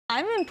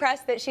I'm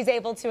impressed that she's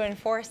able to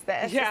enforce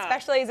this,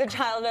 especially as a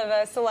child of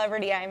a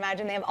celebrity. I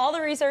imagine they have all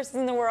the resources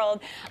in the world.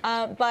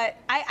 But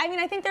I mean,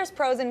 I think there's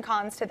pros and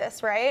cons to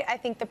this, right? I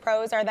think the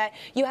pros are that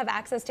you have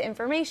access to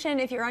information.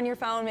 If you're on your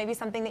phone, maybe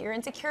something that you're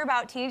insecure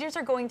about. Teenagers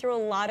are going through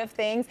a lot of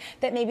things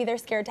that maybe they're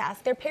scared to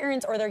ask their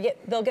parents, or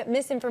they'll get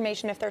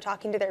misinformation if they're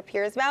talking to their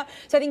peers about.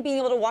 So I think being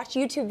able to watch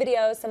YouTube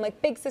videos, some like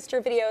big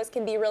sister videos,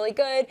 can be really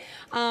good.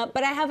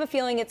 But I have a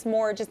feeling it's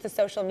more just the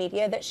social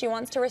media that she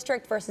wants to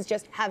restrict versus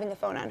just having a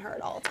phone on her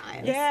at all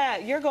times. Yeah,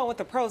 you're going with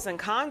the pros and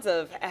cons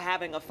of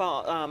having a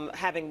phone,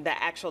 having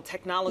the actual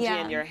technology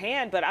in your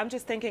hand. But I'm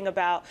just thinking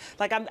about,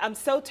 like, I'm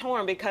so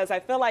torn because I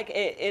feel like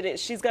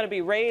she's going to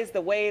be raised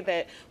the way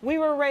that we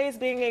were raised,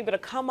 being able to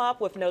come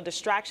up with no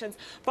distractions.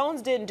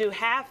 Phones didn't do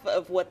half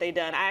of what they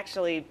done. I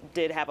actually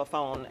did have a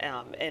phone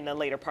in the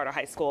later part of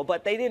high school,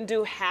 but they didn't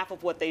do half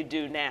of what they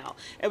do now.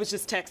 It was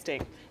just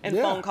texting and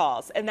phone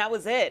calls, and that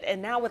was it.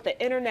 And now with the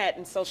internet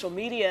and social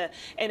media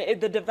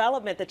and the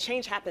development, the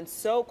change happened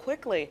so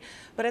quickly.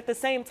 But at the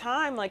same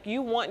time, like,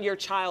 you want your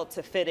child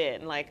to fit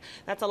in. Like,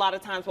 that's a lot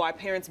of times why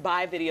parents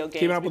buy video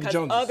games, because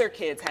other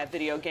kids have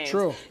video games.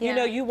 True. You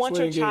know, you want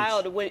your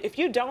child, if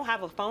you don't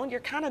have a phone, you're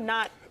kind of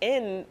not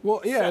in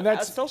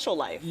a social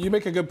life. You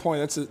make a good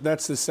point.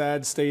 That's the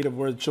sad state of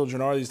where the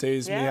children are these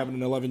days. Me having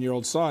an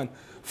 11-year-old son.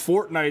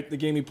 Fortnite, the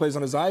game he plays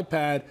on his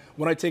iPad,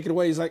 when I take it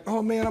away, he's like,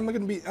 "Oh man, I'm not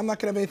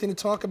gonna have anything to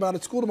talk about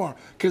at school tomorrow,"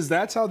 because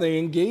that's how they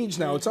engage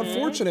now. It's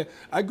unfortunate.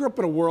 I grew up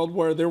in a world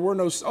where there were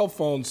no cell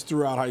phones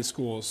throughout high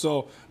school.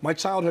 So my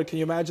childhood, can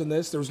you imagine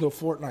this? There was no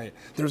Fortnite.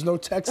 There was no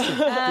texting.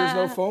 There's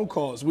no phone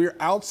calls. We were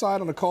outside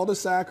on the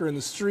cul-de-sac or in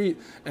the street,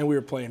 and we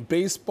were playing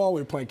baseball.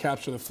 We were playing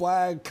capture the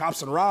flag,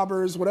 cops and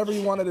robbers, whatever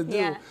you wanted to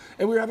do,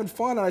 and we were having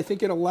fun. And I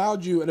think it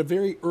allowed you at a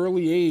very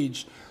early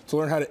age to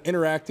learn how to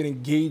interact and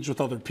engage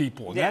with other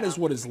people. And that is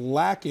what is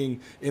lacking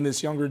in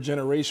this younger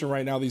generation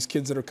right now, these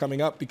kids that are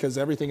coming up, because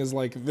everything is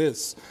like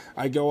this.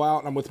 I go out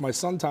and I'm with my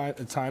son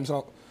at times, and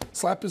I'll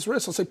slap his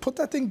wrist. I'll say, "Put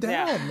that thing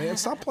down, man.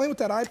 Stop playing with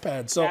that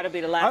iPad." So that'll be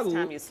the last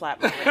time you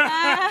slap my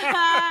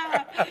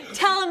wrist.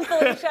 Tell him,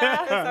 Felicia.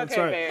 That's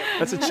right. Babe.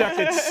 That's a check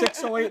at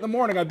 6:08 in the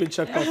morning. I've been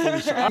checked by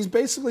Felicia. He's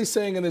basically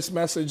saying in this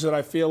message that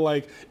I feel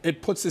like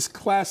it puts this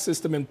class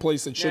system in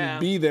place that shouldn't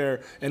be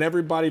there, and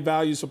everybody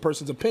values a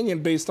person's opinion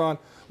based on,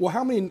 well,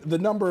 the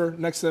number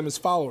next to them is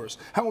followers.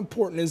 How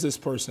important is this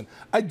person?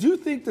 I do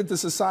think that the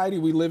society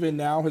we live in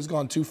now has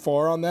gone too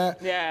far on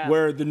that,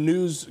 where the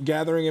news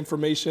gathering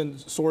information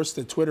source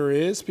that Twitter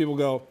is, people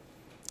go,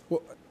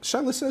 well, should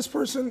I listen to this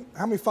person?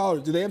 How many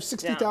followers? Do they have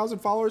 60,000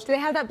 followers? Do they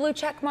have that blue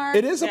check mark?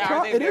 It is a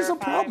problem. It is a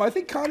problem. I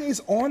think Kanye's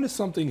on to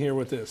something here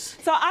with this.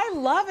 So I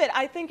love it.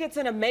 I think it's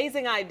an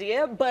amazing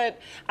idea,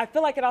 but I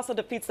feel like it also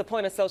defeats the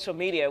point of social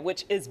media,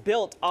 which is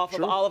built off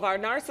of all of our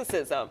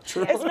narcissism.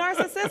 It's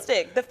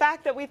narcissistic. The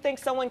fact that we think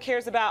someone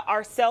cares about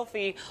our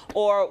selfie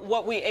or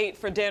what we ate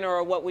for dinner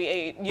or what we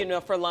ate, you know,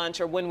 for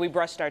lunch or when we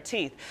brushed our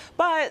teeth.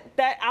 But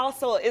that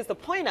also is the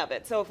point of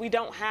it. So if we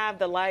don't have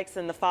the likes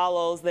and the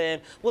follows,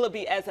 then will it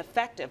be as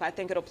effective? I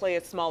think it'll play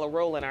a smaller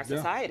role in our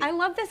society. I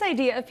love this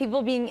idea of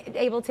people being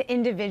able to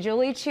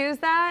individually choose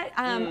that.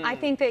 I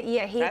think that,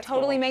 he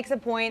totally makes a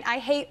point. I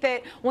hate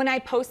that when I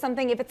post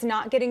something, if it's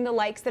not getting the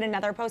likes that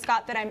another post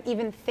got, that I'm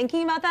even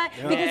thinking about that,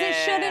 because it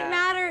shouldn't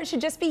matter. It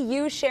should just be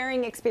you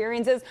sharing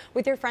experiences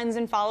with your friends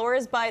and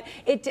followers. But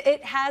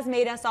it has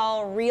made us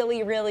all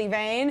really, really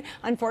vain.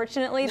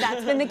 Unfortunately,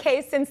 that's been the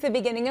case since the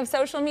beginning of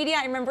social media.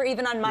 I remember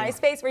even on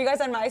MySpace. Were you guys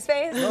on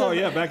MySpace? Oh,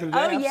 yeah, back in the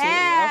day.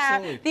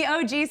 Absolutely. The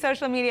OG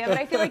social media. But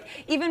I feel like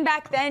even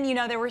back then, you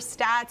know, there were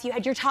stats. You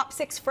had your top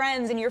 6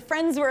 friends, and your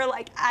friends were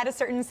like at a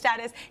certain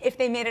status if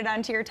they made it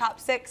onto your top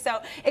 6. So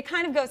it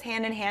kind of goes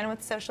hand in hand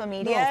with social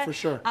media. No, for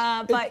sure.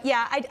 But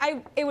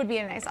it would be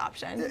a nice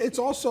option. It's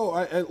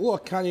also,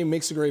 look, Kanye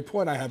makes a great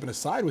point. I happen to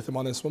side with him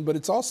on this one, but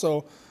it's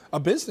also a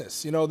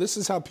business. You know, this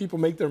is how people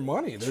make their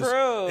money.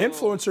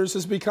 Influencers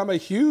has become a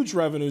huge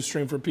revenue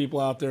stream for people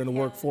out there in the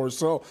workforce.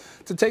 So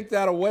to take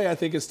that away, I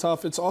think is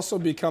tough. It's also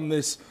become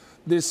this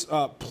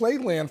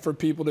playland for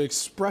people to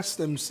express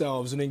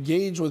themselves and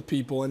engage with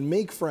people and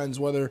make friends,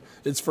 whether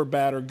it's for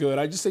bad or good.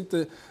 I just think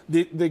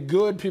the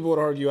good, people would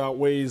argue,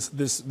 outweighs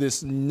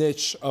this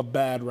niche of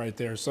bad right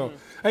there. So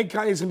I think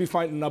Kanye's going to be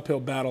fighting an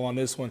uphill battle on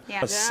this one.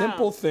 A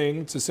simple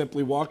thing to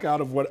simply walk out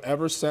of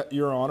whatever set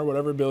you're on or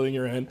whatever building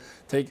you're in,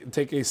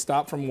 take a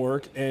stop from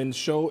work and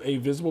show a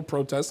visible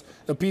protest,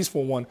 a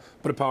peaceful one,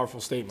 but a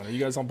powerful statement. Are you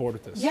guys on board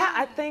with this? Yeah,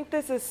 I think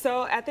it's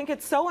so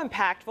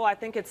impactful. I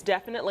think it's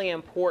definitely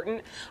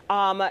important.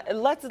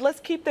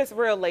 Let's keep this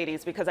real,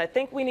 ladies, because I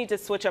think we need to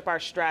switch up our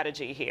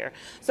strategy here.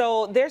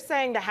 So they're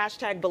saying the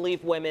hashtag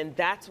 #BelieveWomen,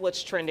 that's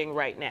what's trending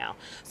right now.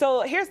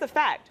 So here's the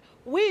fact.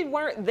 we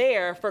weren't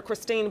there for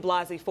Christine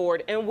Blasey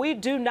Ford, and we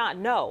do not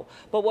know.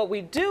 But what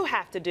we do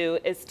have to do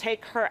is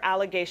take her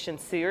allegation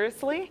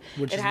seriously.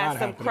 Which it has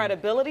some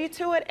credibility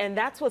to it, and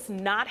that's what's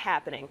not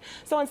happening.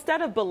 So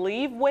instead of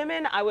believe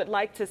women, I would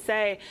like to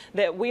say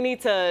that we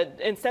need to,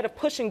 instead of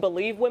pushing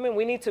believe women,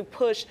 we need to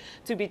push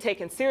to be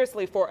taken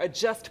seriously for a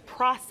just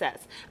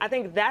process. I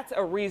think that's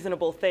a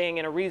reasonable thing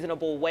and a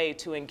reasonable way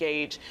to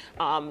engage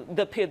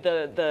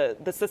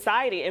the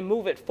society and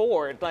move it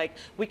forward. Like,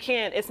 we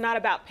can't, it's not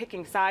about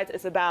picking sides.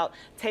 It's about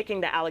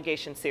taking the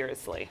allegation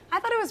seriously. I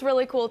thought it was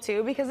really cool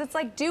too, because it's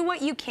like, do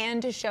what you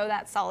can to show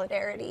that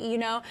solidarity, you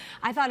know?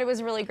 I thought it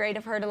was really great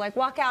of her to like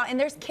walk out, and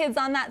there's kids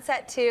on that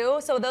set too,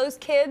 so those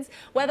kids,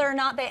 whether or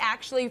not they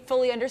actually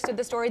fully understood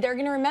the story, they're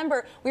gonna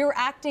remember we were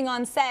acting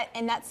on set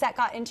and that set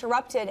got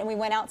interrupted and we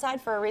went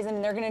outside for a reason,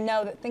 and they're gonna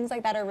know that things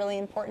like that are really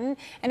important.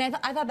 And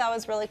I thought that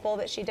was really cool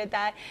that she did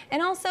that.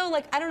 And also,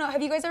 like, I don't know,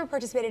 have you guys ever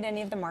participated in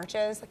any of the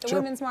marches, like the Sure.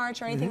 Women's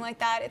March or anything like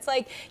that? It's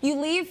like, you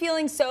leave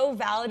feeling so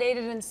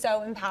validated and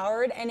so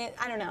empowered, and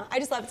I don't know, I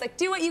just love it. It's like,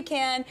 do what you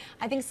can.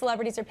 I think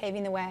celebrities are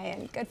paving the way,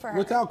 and good for her.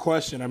 Without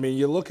question. I mean,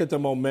 you look at the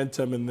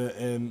momentum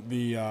and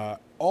the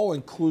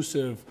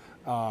all-inclusive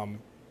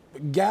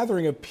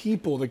gathering of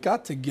people that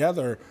got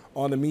together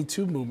on the Me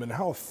Too movement,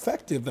 how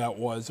effective that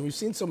was. And we've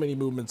seen so many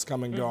movements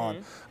come and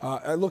gone.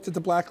 I looked at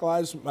the Black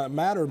Lives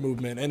Matter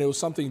movement, and it was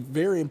something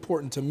very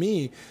important to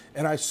me.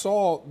 And I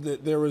saw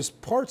that there was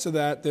parts of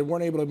that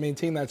weren't able to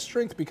maintain that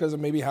strength because of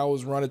maybe how it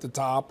was run at the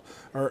top,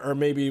 or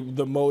maybe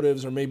the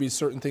motives, or maybe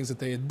certain things that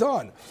they had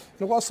done.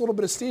 And it lost a little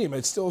bit of steam.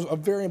 It's still a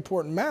very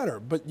important matter.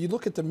 But you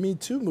look at the Me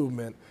Too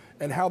movement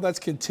and how that's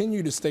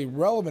continued to stay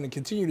relevant and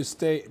continue to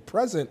stay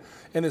present.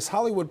 And this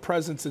Hollywood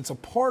presence, it's a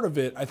part of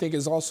it, I think,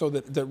 is also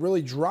that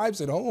really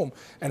drives it home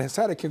and has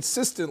had it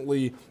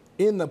consistently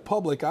in the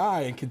public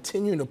eye and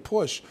continuing to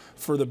push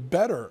for the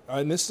better.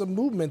 And this is a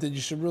movement that you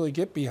should really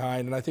get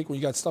behind. And I think when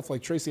you got stuff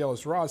like Tracee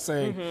Ellis Ross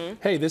saying,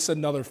 hey, this is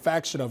another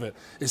faction of it.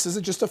 This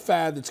isn't just a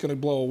fad that's going to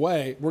blow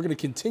away. We're going to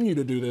continue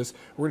to do this.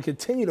 We're going to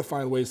continue to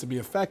find ways to be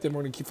effective.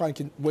 We're going to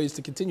find ways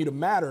to continue to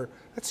matter.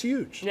 That's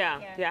huge. Yeah,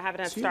 having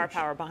that star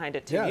power behind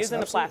it too, Yes, using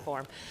absolutely. the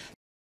platform.